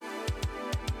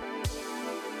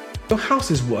Your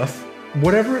house is worth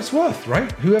whatever it's worth,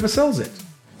 right? Whoever sells it.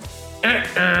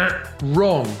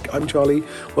 Wrong. I'm Charlie.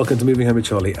 Welcome to Moving Home with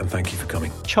Charlie, and thank you for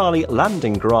coming. Charlie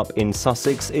Landing grew up in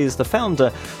Sussex, is the founder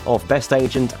of Best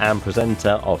Agent and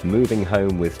presenter of Moving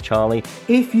Home with Charlie.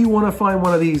 If you want to find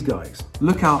one of these guys,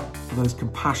 look out for those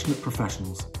compassionate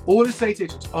professionals. All estate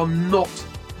agents are not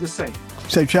the same.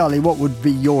 So, Charlie, what would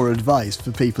be your advice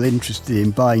for people interested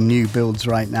in buying new builds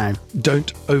right now?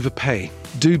 Don't overpay.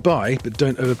 Do buy, but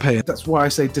don't overpay. That's why I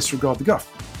say disregard the guff.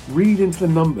 Read into the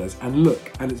numbers and look,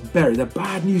 and it's buried. The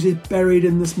bad news is buried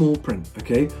in the small print,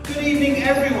 okay? Good evening,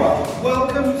 everyone.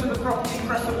 Welcome to the Property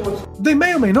Press Awards. They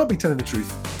may or may not be telling the truth,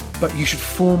 but you should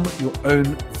form your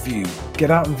own view.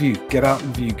 Get out and view, get out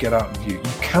and view, get out and view.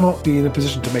 You cannot be in a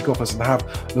position to make offers and have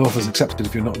the offers accepted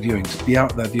if you're not viewing. Just be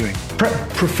out there viewing.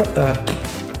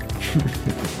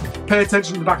 Pay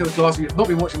attention to the back of the class. If you've not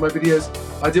been watching my videos,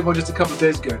 I did one just a couple of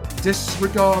days ago.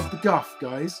 Disregard the guff,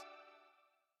 guys.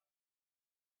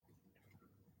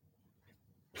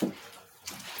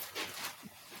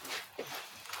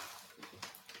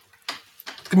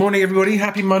 Good morning, everybody.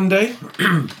 Happy Monday.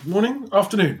 Morning,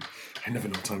 afternoon. I never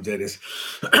know what time of day it is.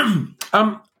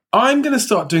 I'm going to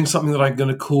start doing something that I'm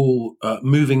going to call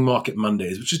Moving Market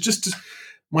Mondays, which is just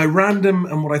my random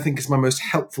and what I think is my most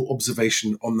helpful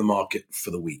observation on the market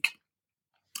for the week.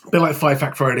 A bit like 5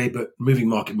 Fact Friday, but Moving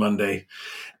Market Monday.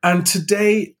 And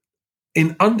today,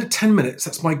 in under 10 minutes,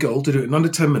 that's my goal, to do it in under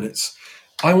 10 minutes,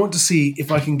 I want to see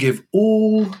if I can give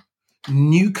all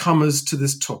newcomers to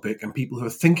this topic and people who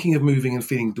are thinking of moving and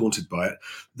feeling daunted by it,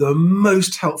 the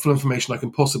most helpful information I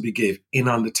can possibly give in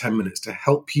under 10 minutes to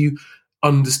help you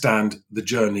understand the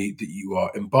journey that you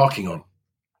are embarking on.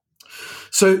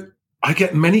 So I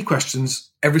get many questions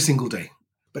every single day,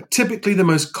 but typically the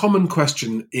most common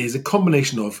question is a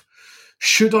combination of,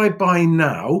 should I buy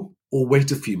now or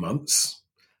wait a few months?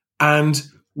 And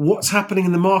what's happening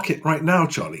in the market right now,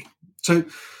 Charlie? So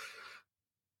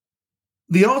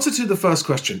the answer to the first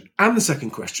question and the second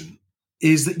question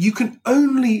is that you can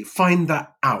only find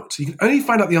that out. You can only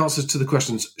find out the answers to the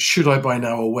questions, should I buy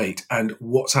now or wait, and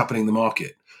what's happening in the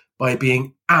market, by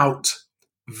being out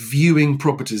viewing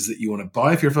properties that you want to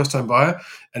buy if you're a first-time buyer.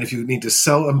 And if you need to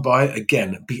sell and buy,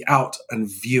 again, be out and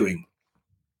viewing.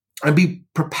 And be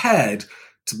prepared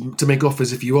to make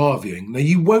offers if you are viewing. Now,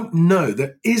 you won't know.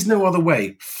 There is no other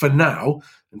way for now,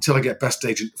 until I get Best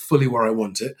Agent fully where I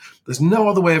want it. There's no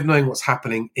other way of knowing what's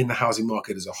happening in the housing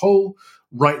market as a whole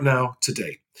right now,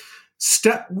 today.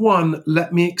 Step one,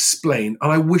 let me explain.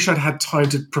 And I wish I'd had time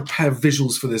to prepare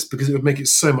visuals for this because it would make it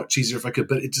so much easier if I could,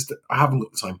 but I haven't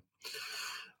got the time.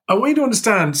 I want you to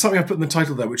understand something I put in the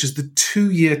title there, which is the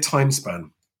 2-year time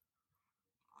span.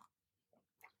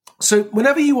 So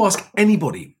whenever you ask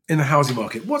anybody in the housing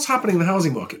market, what's happening in the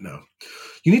housing market now?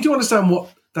 You need to understand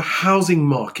what the housing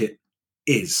market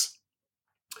is.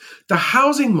 The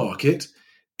housing market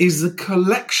is the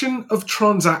collection of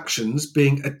transactions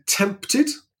being attempted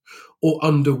or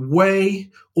underway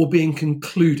or being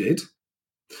concluded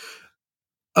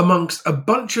amongst a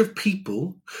bunch of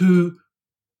people who,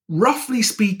 roughly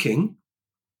speaking,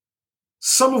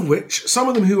 some of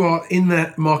them who are in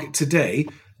their market today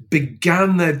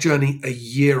began their journey a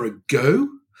year ago.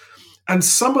 And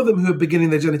some of them who are beginning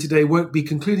their journey today won't be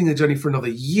concluding their journey for another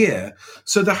year.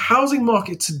 So the housing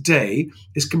market today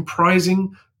is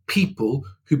comprising people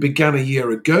who began a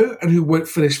year ago and who won't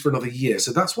finish for another year.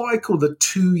 So that's why I call it the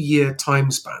 2-year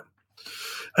time span.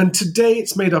 And today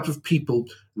it's made up of people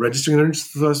registering their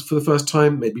interest for the first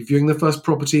time, maybe viewing their first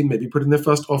property, maybe putting their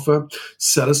first offer,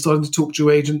 sellers starting to talk to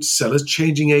agents, sellers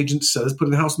changing agents, sellers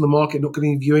putting the house on the market, not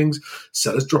getting any viewings,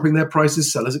 sellers dropping their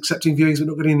prices, sellers accepting viewings but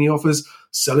not getting any offers,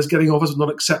 sellers getting offers but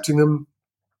not accepting them,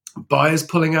 buyers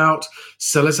pulling out,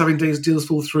 sellers having deals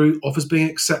fall through, offers being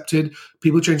accepted,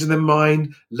 people changing their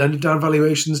mind, lender down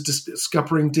valuations,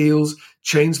 scuppering deals,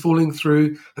 chains falling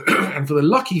through, and for the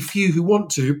lucky few who want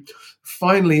to,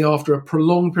 finally, after a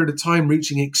prolonged period of time,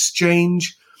 reaching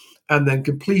exchange and then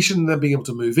completion, and then being able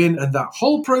to move in. And that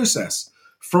whole process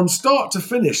from start to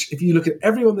finish, if you look at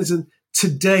everyone that's in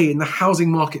today in the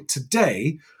housing market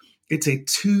today, it's a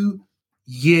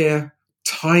 2-year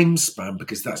time span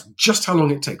because that's just how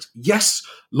long it takes. Yes,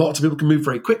 lots of people can move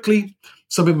very quickly.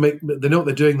 Some people they know what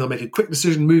they're doing. They'll make a quick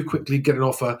decision, move quickly, get an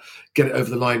offer, get it over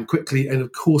the line quickly. And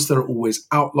of course, there are always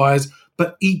outliers.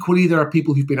 But equally, there are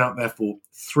people who've been out there for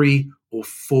 3 or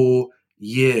 4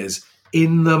 years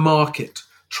in the market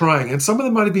trying. And some of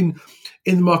them might have been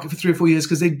in the market for 3 or 4 years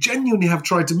because they genuinely have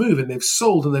tried to move and they've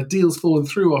sold and their deal's fallen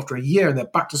through after a year and they're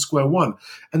back to square one.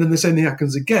 And then the same thing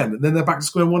happens again. And then they're back to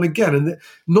square one again. And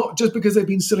not just because they've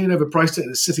been silly and overpriced it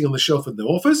and it's sitting on the shelf with no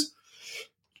offers,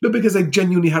 but because they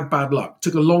genuinely had bad luck.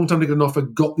 Took a long time to get an offer,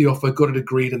 got the offer, got it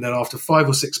agreed, and then after 5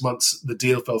 or 6 months, the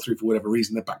deal fell through for whatever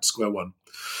reason. They're back to square one.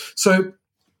 So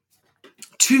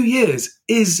 2 years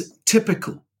is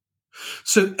typical.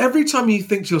 So every time you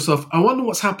think to yourself, I wonder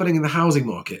what's happening in the housing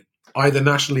market, either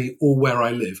nationally or where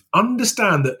I live,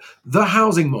 understand that the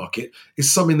housing market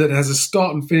is something that has a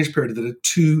start and finish period that are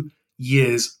 2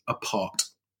 years apart.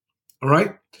 All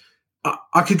right?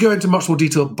 I could go into much more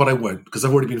detail, but I won't because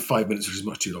I've already been 5 minutes, which is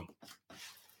much too long.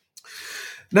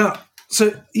 Now,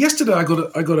 so yesterday I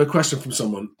got a question from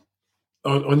someone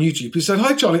on YouTube who said,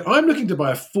 "Hi Charlie, I'm looking to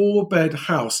buy a 4-bed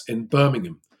house in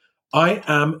Birmingham. I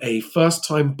am a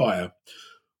first-time buyer.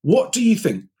 What do you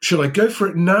think? Should I go for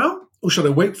it now or should I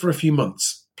wait for a few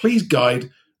months? Please guide.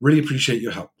 Really appreciate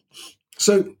your help."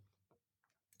 So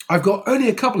I've got only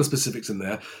a couple of specifics in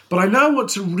there, but I now want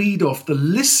to read off the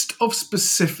list of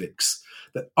specifics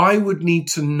that I would need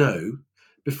to know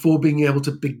before being able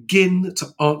to begin to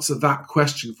answer that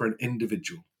question for an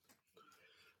individual.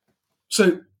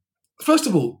 So first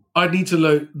of all, I need to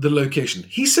know the location.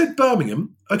 He said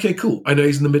Birmingham. Okay, cool. I know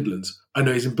he's in the Midlands. I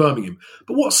know he's in Birmingham.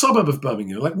 But what suburb of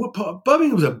Birmingham? Like what part?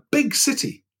 Birmingham's a big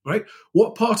city, right?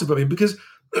 What part of Birmingham? Because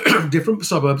different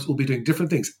suburbs will be doing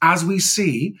different things. As we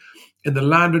see in the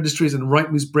Land Registries and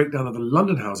Rightmove's breakdown of the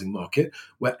London housing market,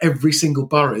 where every single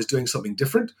borough is doing something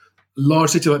different,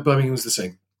 large city like Birmingham is the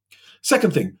same.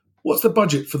 Second thing, what's the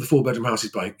budget for the 4-bedroom house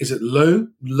he's buying? Is it low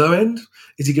end?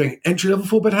 Is he going entry-level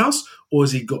 4-bed house? Or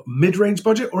has he got mid-range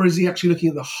budget? Or is he actually looking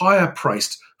at the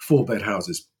higher-priced 4-bed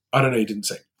houses? I don't know, he didn't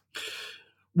say.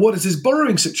 What is his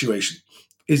borrowing situation?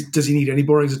 Does he need any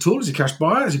borrowings at all? Is he a cash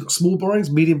buyer? Has he got small borrowings,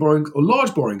 medium borrowings, or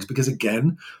large borrowings? Because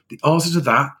again, the answer to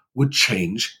that would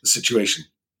change the situation.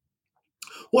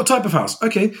 What type of house?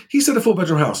 Okay, he said a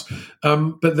 4-bedroom house.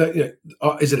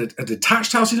 Is it a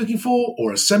detached house he's looking for,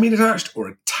 or a semi-detached, or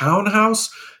a townhouse?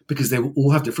 Because they will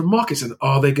all have different markets. And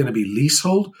are they going to be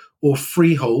leasehold, or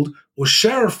freehold, or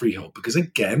share a freehold? Because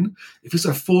again, if it's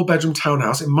a 4-bedroom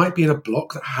townhouse, it might be in a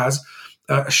block that has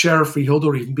a share of freehold,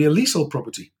 or even be a leasehold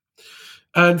property.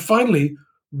 And finally,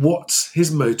 what's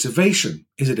his motivation?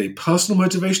 Is it a personal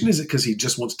motivation? Is it because he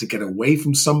just wants to get away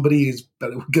from somebody,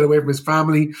 get away from his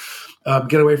family,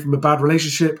 get away from a bad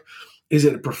relationship? Is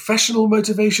it a professional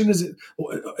motivation? Is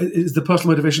the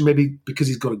personal motivation maybe because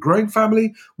he's got a growing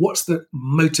family? What's the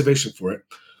motivation for it?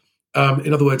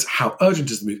 In other words, how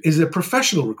urgent is the move? Is it a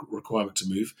professional requirement to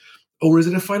move? Or is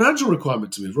it a financial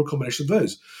requirement to move, or a combination of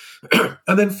those?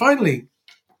 And then finally,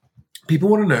 people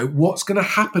want to know what's going to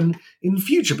happen in the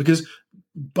future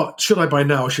but should I buy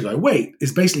now or should I wait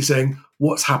is basically saying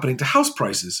what's happening to house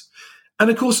prices. And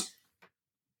of course,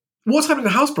 what's happening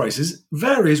to house prices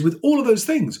varies with all of those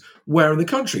things. Where in the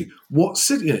country? What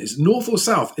city? Is it north or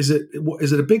south? Is it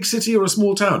a big city or a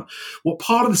small town? What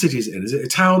part of the city is it in? Is it a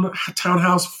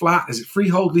townhouse, flat? Is it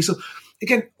freehold, leasehold?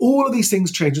 Again, all of these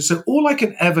things change. And so all I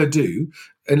can ever do,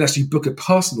 unless you book a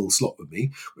personal slot with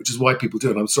me, which is why people do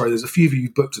it. I'm sorry, there's a few of you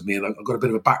who've booked with me, and I've got a bit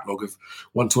of a backlog of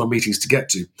one-to-one meetings to get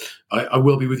to. I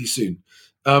will be with you soon.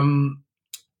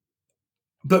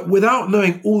 But without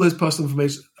knowing all those personal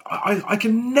information, I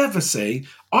can never say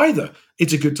either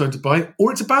it's a good time to buy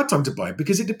or it's a bad time to buy,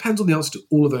 because it depends on the answer to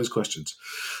all of those questions.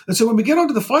 And so when we get on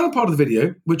to the final part of the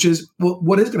video, which is, well,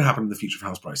 what is going to happen in the future of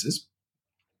house prices?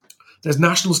 There's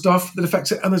national stuff that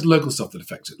affects it, and there's local stuff that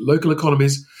affects it. Local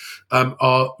economies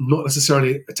are not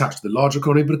necessarily attached to the larger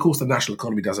economy, but of course the national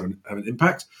economy does have an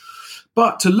impact.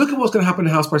 But to look at what's going to happen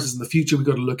in house prices in the future, we've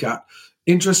got to look at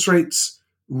interest rates,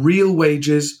 real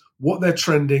wages, what they're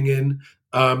trending in,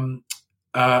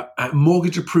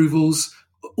 mortgage approvals,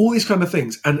 all these kind of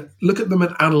things, and look at them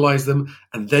and analyze them.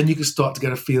 And then you can start to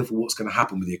get a feel for what's going to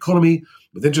happen with the economy,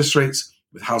 with interest rates,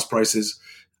 with house prices,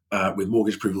 with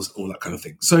mortgage approvals, all that kind of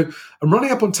thing. So I'm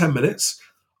running up on 10 minutes.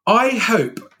 I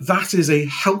hope that is a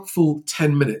helpful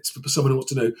 10 minutes for someone who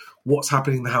wants to know what's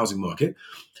happening in the housing market.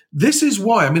 This is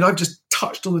why, I've just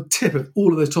touched on the tip of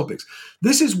all of those topics.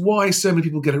 This is why so many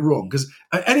people get it wrong, because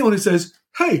anyone who says,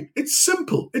 hey, it's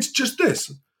simple, it's just this,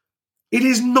 it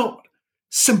is not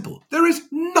simple. There is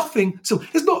nothing simple.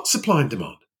 It's not supply and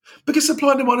demand, because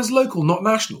supply and demand is local, not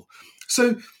national.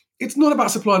 So it's not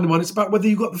about supply and demand. It's about whether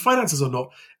you've got the finances or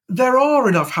not. There are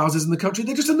enough houses in the country.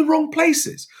 They're just in the wrong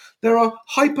places. There are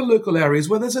hyper-local areas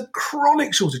where there's a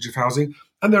chronic shortage of housing,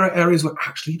 and there are areas where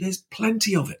actually there's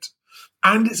plenty of it.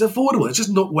 And it's affordable. It's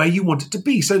just not where you want it to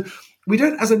be. So we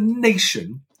don't, as a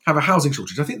nation, have a housing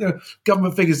shortage. I think there are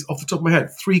government figures off the top of my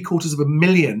head,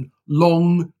 750,000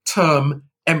 long-term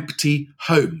empty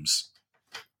homes.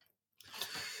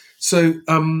 So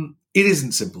it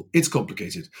isn't simple. It's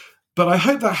complicated. But I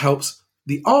hope that helps.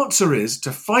 The answer is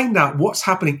to find out what's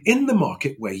happening in the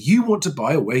market where you want to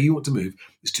buy or where you want to move,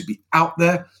 is to be out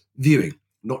there viewing.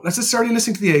 Not necessarily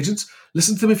listening to the agents.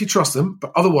 Listen to them if you trust them,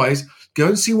 but otherwise, go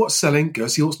and see what's selling, go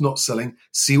see what's not selling,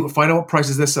 find out what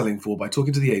prices they're selling for by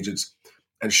talking to the agents,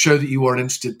 and show that you are an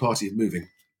interested party of moving.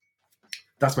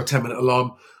 That's my 10-minute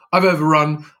alarm. I've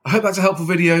overrun. I hope that's a helpful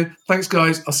video. Thanks,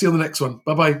 guys. I'll see you on the next one.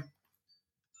 Bye-bye.